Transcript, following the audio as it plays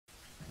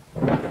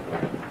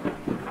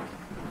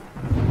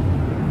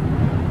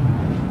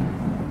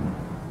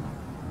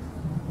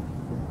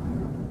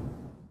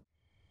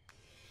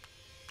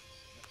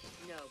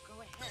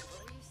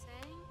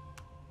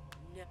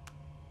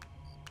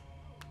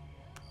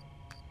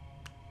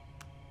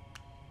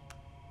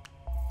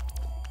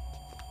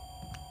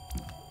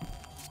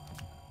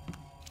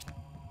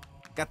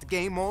Got the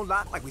game on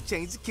lock like we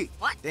changed the key.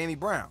 What? Danny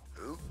Brown.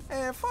 Who?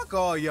 Man, fuck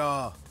all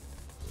y'all.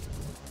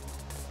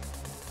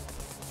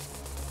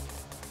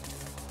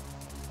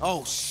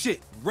 Oh,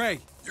 shit. Ray.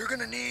 You're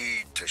gonna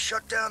need to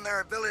shut down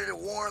their ability to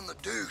warn the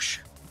douche.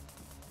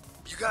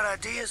 You got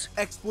ideas?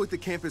 Exploit the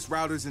campus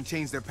routers and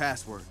change their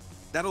password.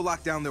 That'll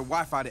lock down their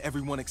Wi-Fi to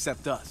everyone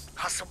except us.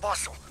 Hustle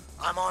bustle.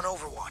 I'm on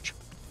Overwatch.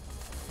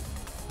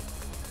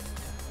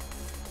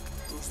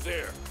 Who's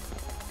there?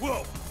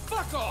 Whoa!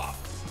 Fuck off!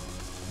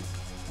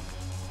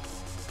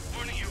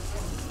 One of you.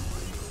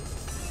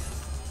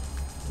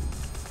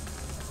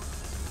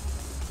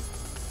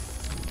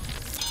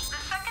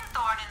 The second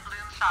thorn in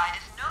Blume's side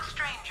is no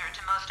stranger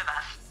to most of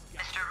us,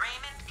 Mr.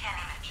 Raymond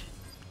Kenny.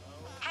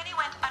 Kenny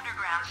went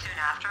underground soon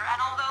after, and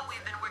although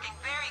we've been working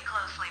very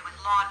closely with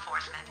law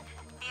enforcement,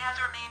 he has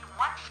remained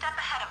one step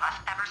ahead of us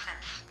ever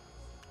since.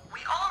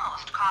 We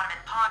almost caught him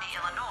in Pawnee,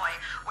 Illinois,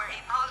 where he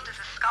posed as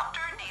a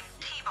sculptor named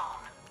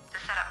T-Bone to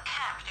set up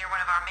camp near one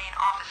of our main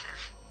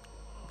offices.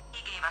 He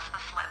gave us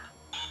the slip.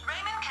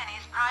 Raymond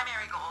Kenny's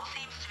primary goal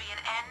seems to be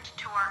an end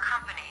to our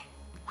company,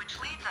 which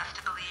leads us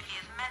to believe he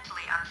is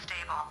mentally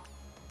unstable.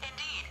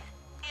 Indeed,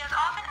 he has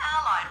often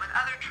allied with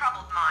other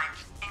troubled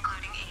minds,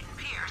 including Eden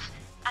Pierce,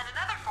 and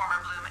another former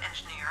Blume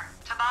engineer,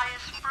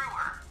 Tobias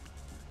Brewer.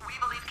 We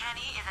believe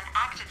Kenny is an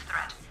active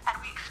threat, and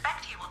we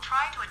expect he will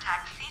try to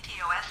attack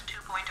CTOS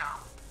 2.0.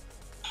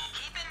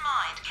 Keep in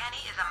mind,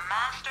 Kenny is a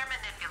master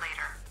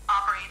manipulator,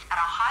 operates at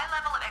a high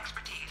level of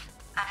expertise,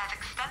 and has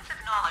extensive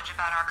knowledge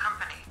about our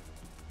company.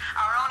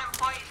 Our own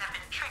employees have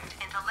been tricked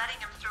into letting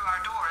him through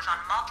our doors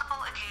on multiple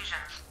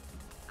occasions.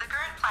 The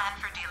current plan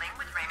for dealing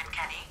with Raymond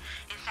Kenny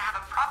is to have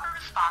a proper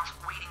response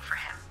waiting for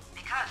him,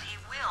 because he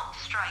will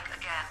strike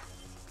again.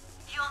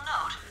 You'll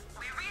note,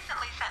 we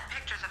recently sent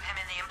pictures of him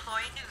in the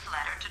employee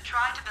newsletter to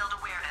try to build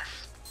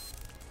awareness.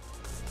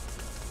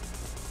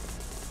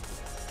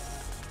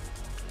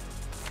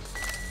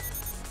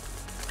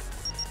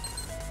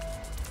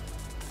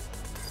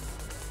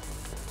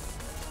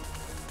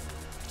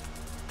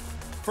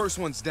 First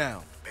one's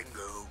down.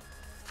 Bingo.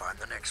 Find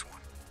the next one.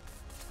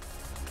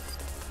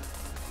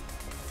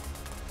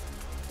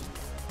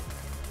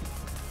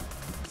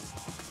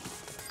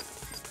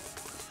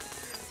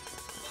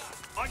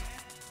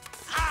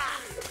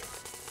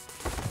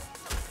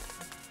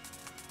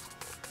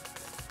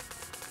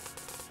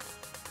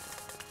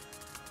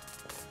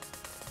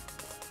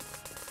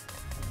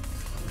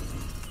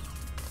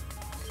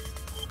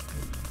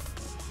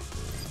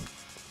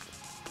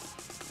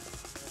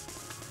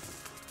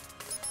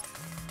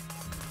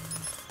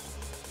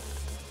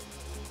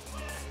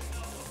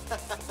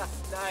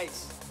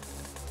 Nice.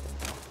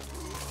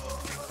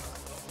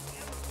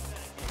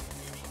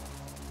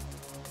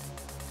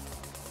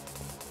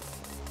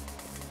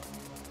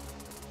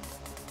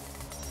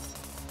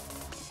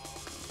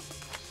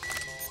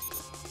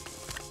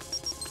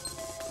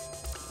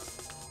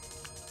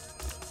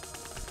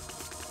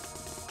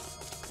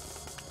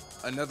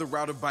 Another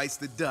router bites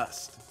the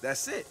dust.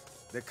 That's it.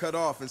 They're cut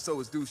off, and so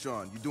is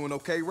Dushan. You doing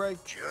okay, Ray?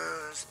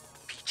 Just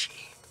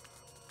peachy.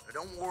 But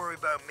don't worry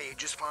about me,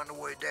 just find a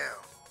way down.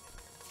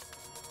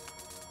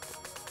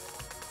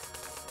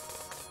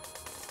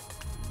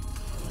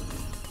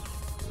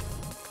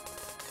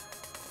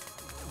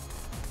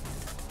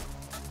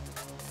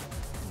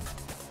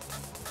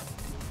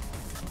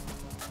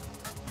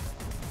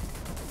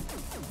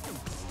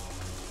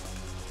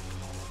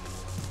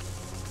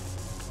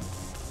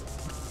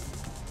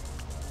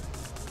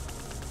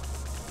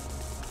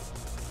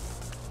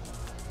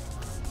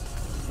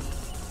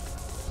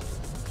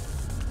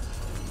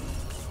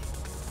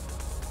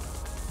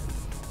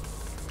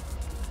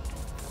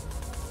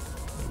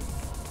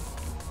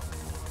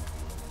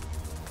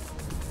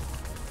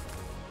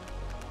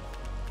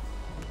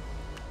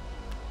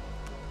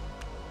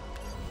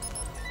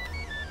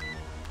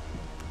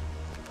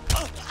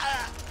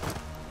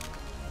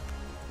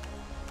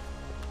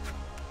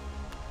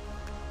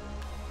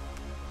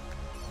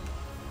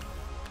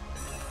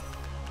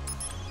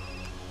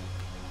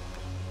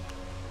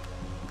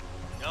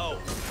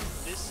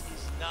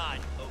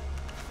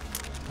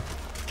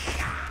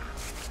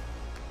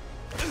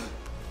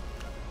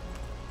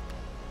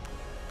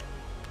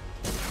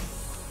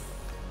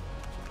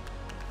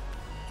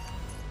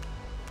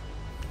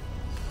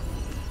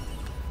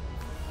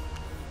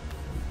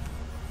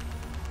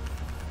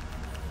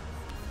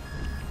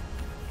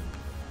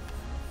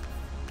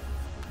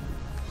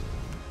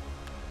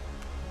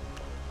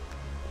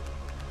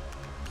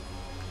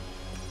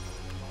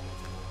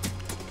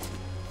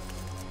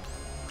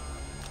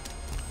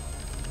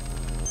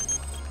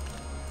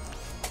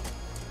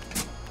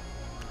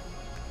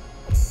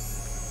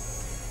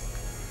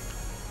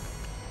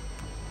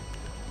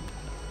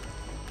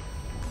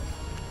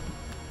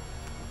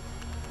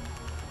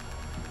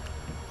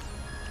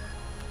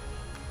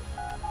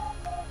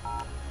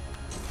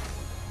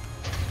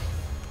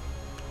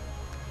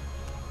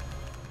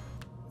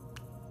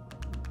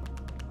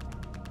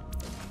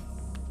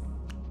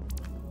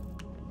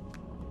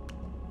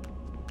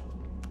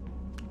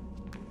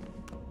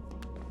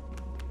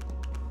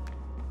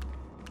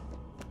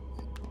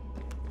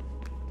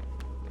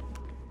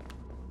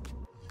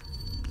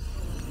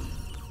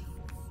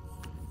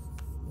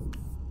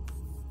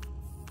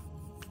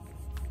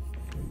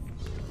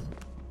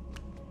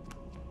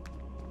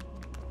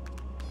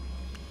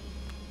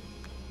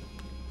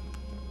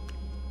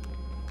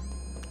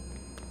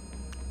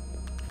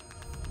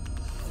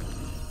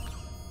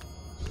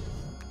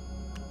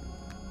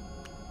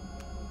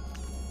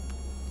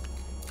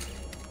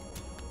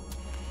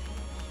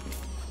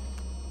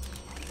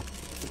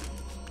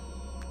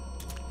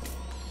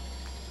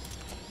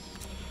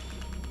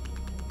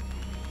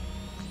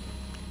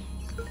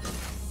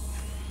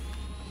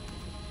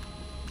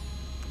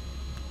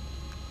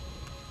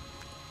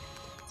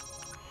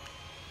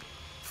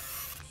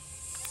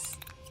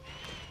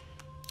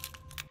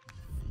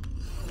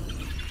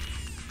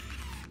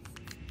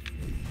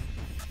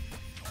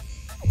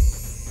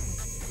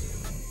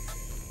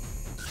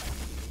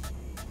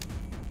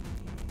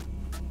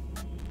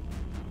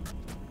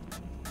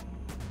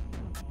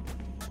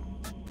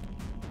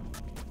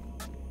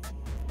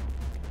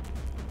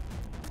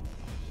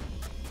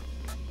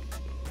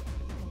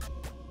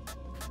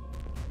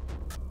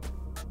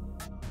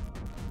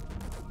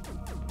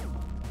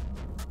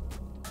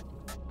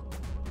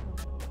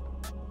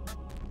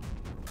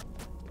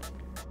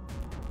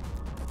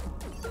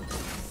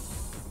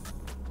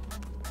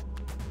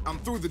 I'm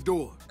through the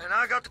door. And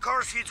I got the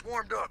car seats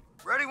warmed up.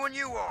 Ready when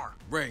you are.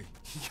 Ray,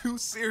 you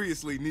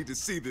seriously need to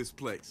see this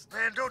place.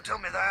 Man, don't tell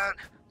me that.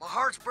 My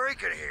heart's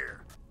breaking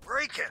here.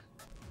 Breaking.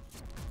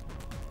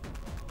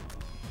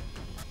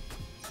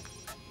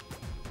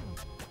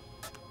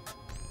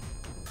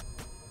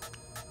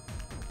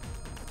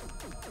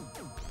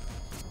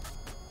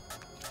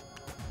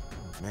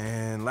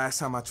 Man, last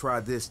time I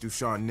tried this,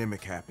 Dushan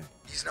Nimic happened.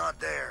 He's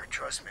not there,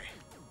 trust me.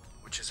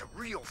 Which is a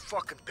real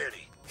fucking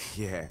pity.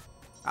 Yeah,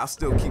 I'll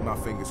still keep my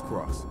fingers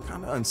crossed.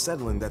 Kinda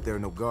unsettling that there are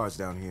no guards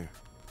down here.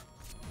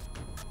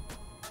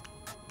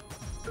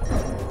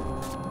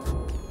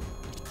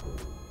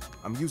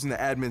 I'm using the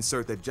admin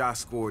cert that Josh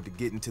scored to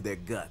get into their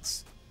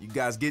guts. You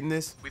guys getting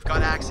this? We've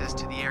got access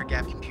to the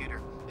air-gapped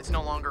computer. It's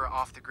no longer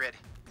off the grid.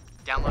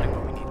 Downloading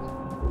what we need.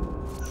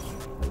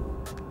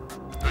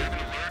 I have an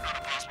alert on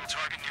a possible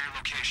target near your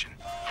location.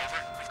 Over.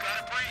 We've got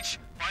a breach.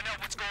 Find out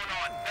what's going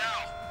on,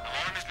 now.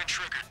 Alarm has been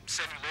triggered.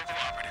 Sending local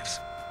operatives.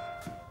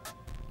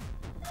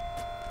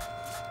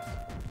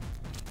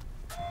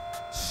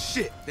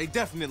 Shit, they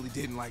definitely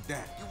didn't like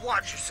that. You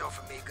watch yourself,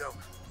 amigo.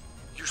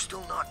 You're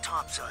still not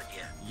topside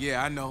yet.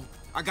 Yeah, I know.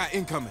 I got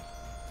incoming.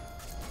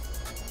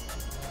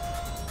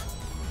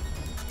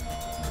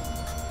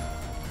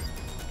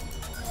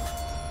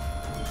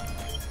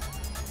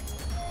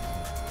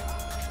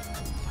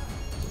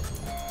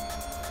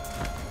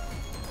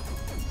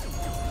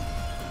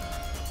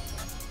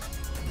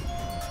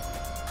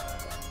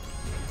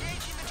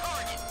 Engaging the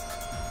target.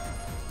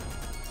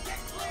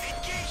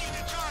 Engaging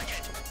the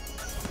target.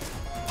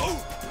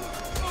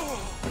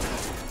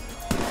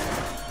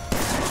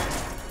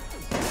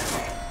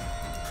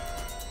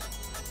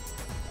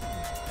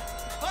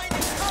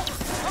 Finding cover!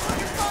 I'm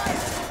under fire!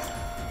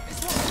 This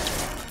one!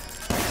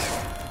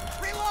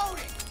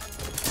 Reloading!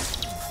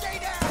 Stay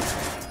down!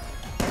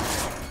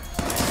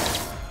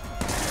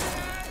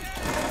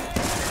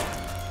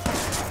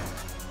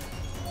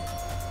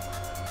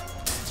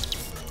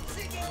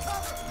 Seeking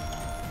cover!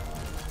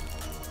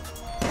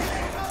 Here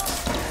they come!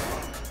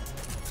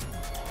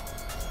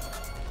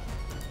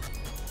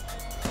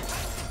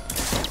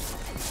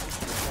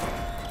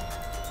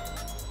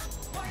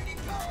 Finding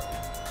cover!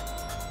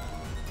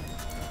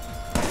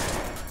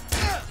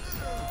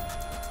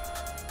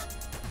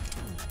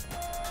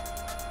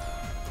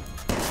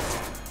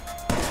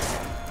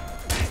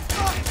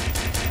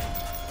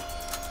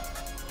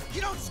 You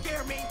don't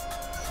scare me!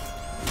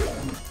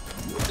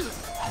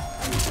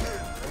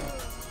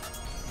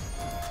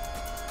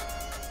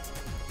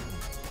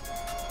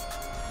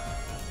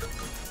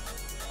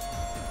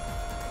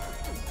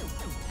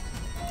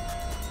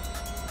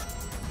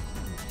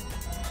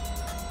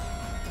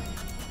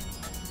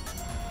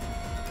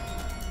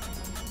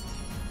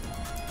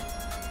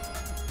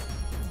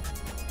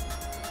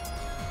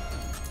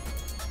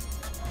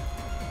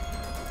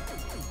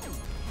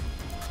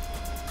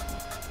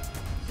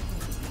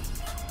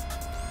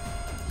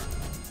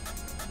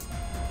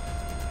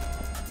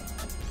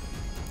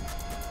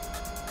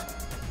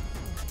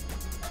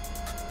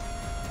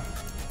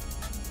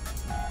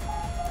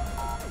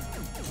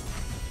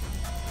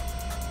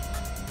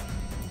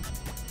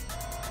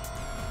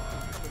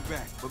 Coming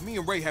back, but me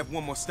and Ray have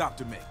one more stop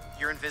to make.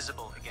 You're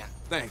invisible again.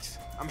 Thanks.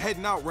 I'm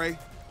heading out, Ray.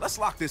 Let's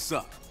lock this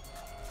up.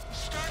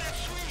 Start at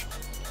sweep.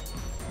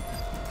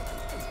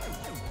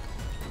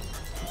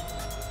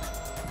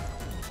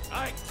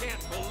 I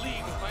can't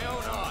believe with my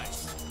own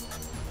eyes.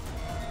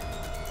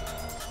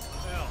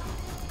 Hell.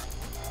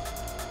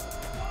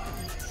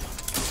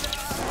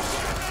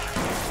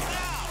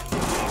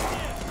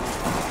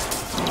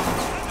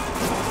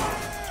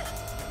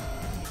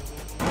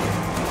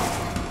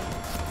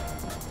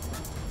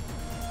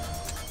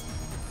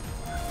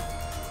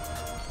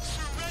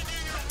 Surrender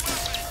your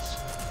weapons.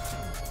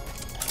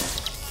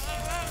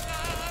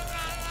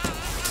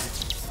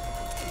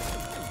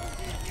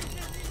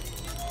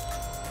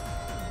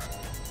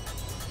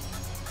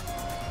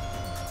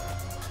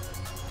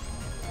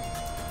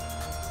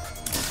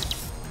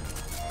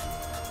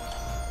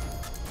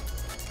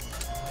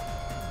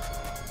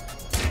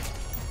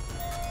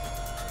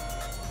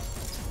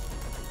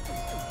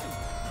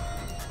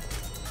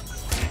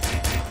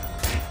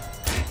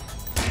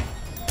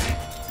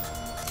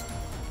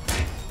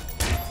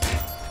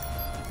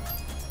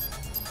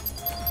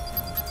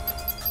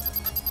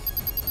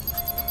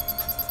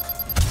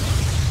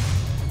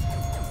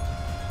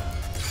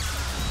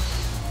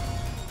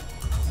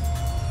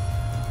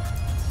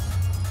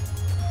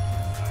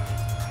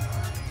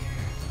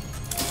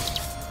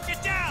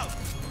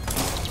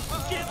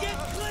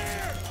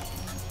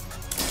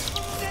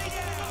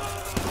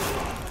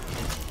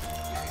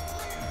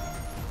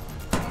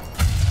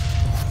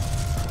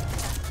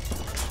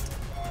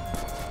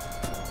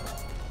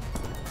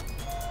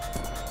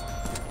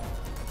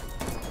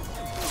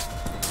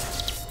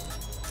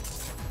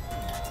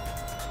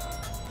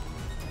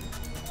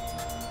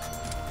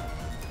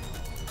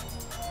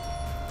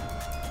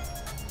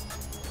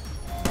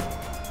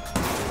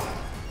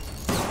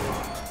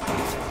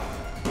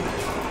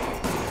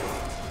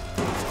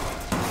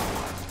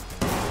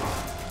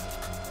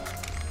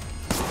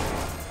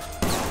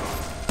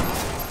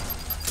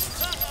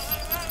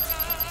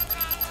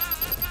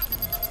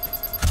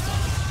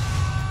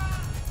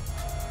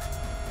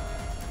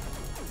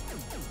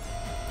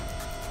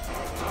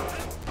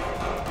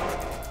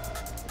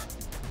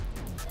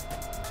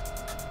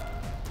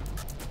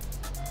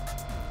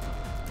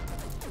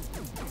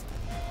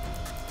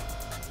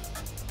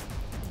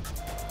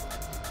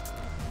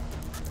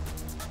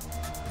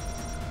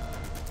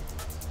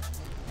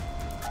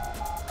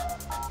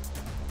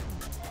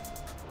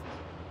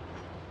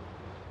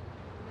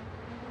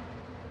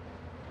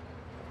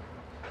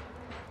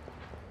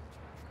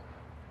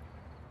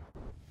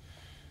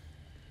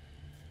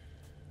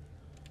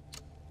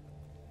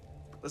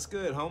 What's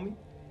good, homie?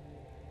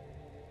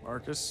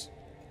 Marcus.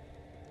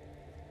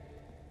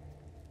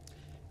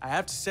 I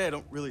have to say, I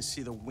don't really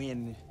see the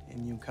win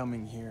in you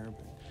coming here,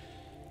 but...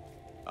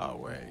 Oh,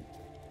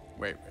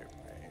 wait.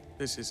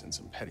 This isn't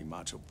some petty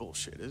macho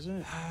bullshit, is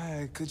it?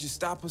 Could you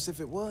stop us if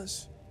it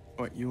was?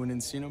 What, you and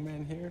Encino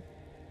Man here?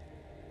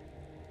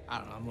 I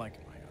don't know, I'm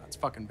liking my odds.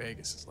 Fucking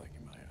Vegas is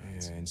liking my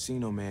odds. Yeah,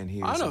 Encino Man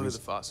here. I know who the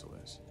fossil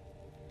is.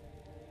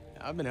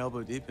 I've been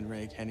elbow deep in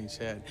Ray Kenny's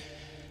head,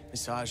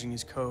 massaging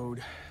his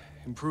code,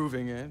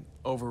 improving it,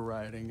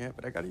 overriding it,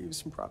 but I gotta give you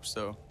some props,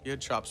 though. You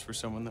had chops for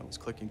someone that was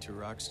clicking two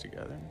rocks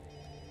together.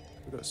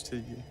 Kudos to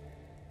you.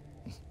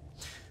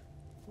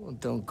 Well,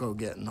 don't go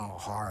getting all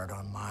hard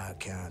on my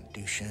account,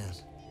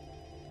 Duchenne.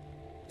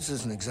 This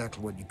isn't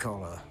exactly what you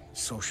call a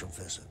social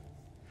visit.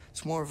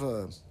 It's more of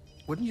a,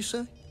 wouldn't you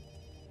say?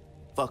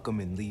 Fuck 'em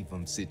and leave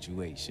 'em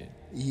situation.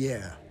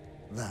 Yeah,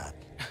 that.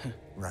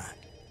 Right.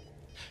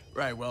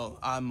 Right, well,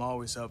 I'm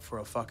always up for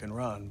a fucking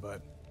run,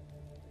 but...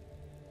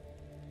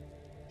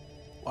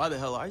 Why the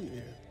hell are you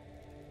here?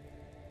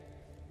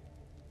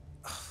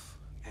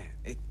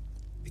 Man,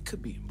 it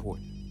could be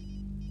important.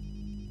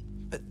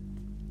 But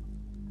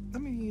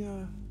let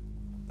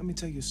me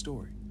tell you a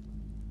story.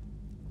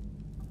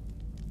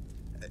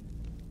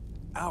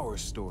 Our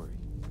story.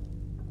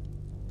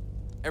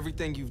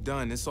 Everything you've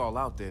done, it's all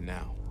out there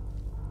now.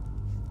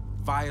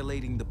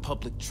 Violating the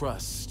public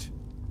trust,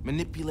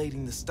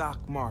 manipulating the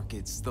stock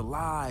markets, the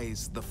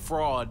lies, the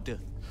fraud.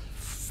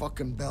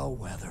 Fucking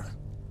bellwether.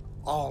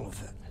 All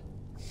of it.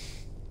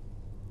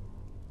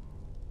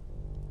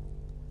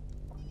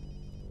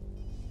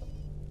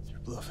 You're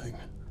bluffing.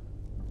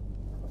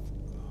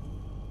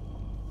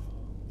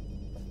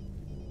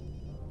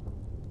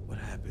 What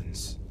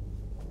happens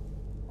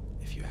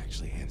if you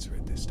actually answer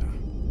it this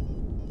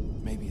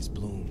time? Maybe it's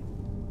Blume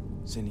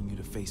sending you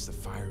to face the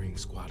firing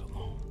squad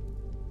alone.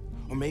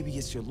 Or maybe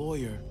it's your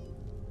lawyer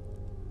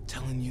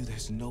telling you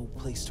there's no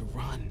place to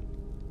run.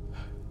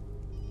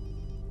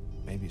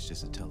 Maybe it's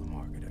just a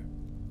telemarketer.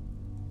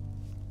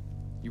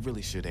 You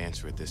really should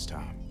answer it this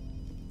time.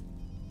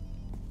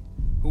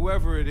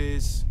 Whoever it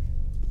is,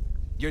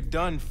 you're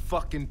done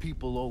fucking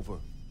people over.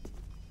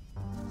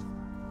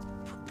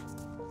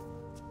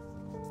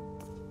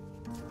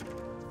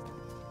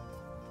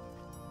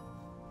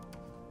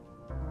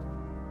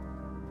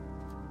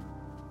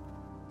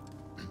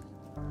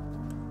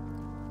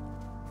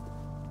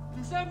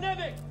 Sam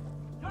Nemec!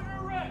 You're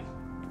under arrest!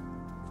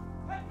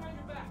 Pat behind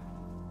your back!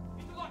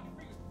 Get to lock your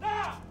fingers,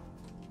 now!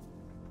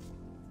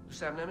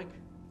 Sam Nemec,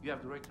 you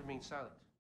have the right to remain silent.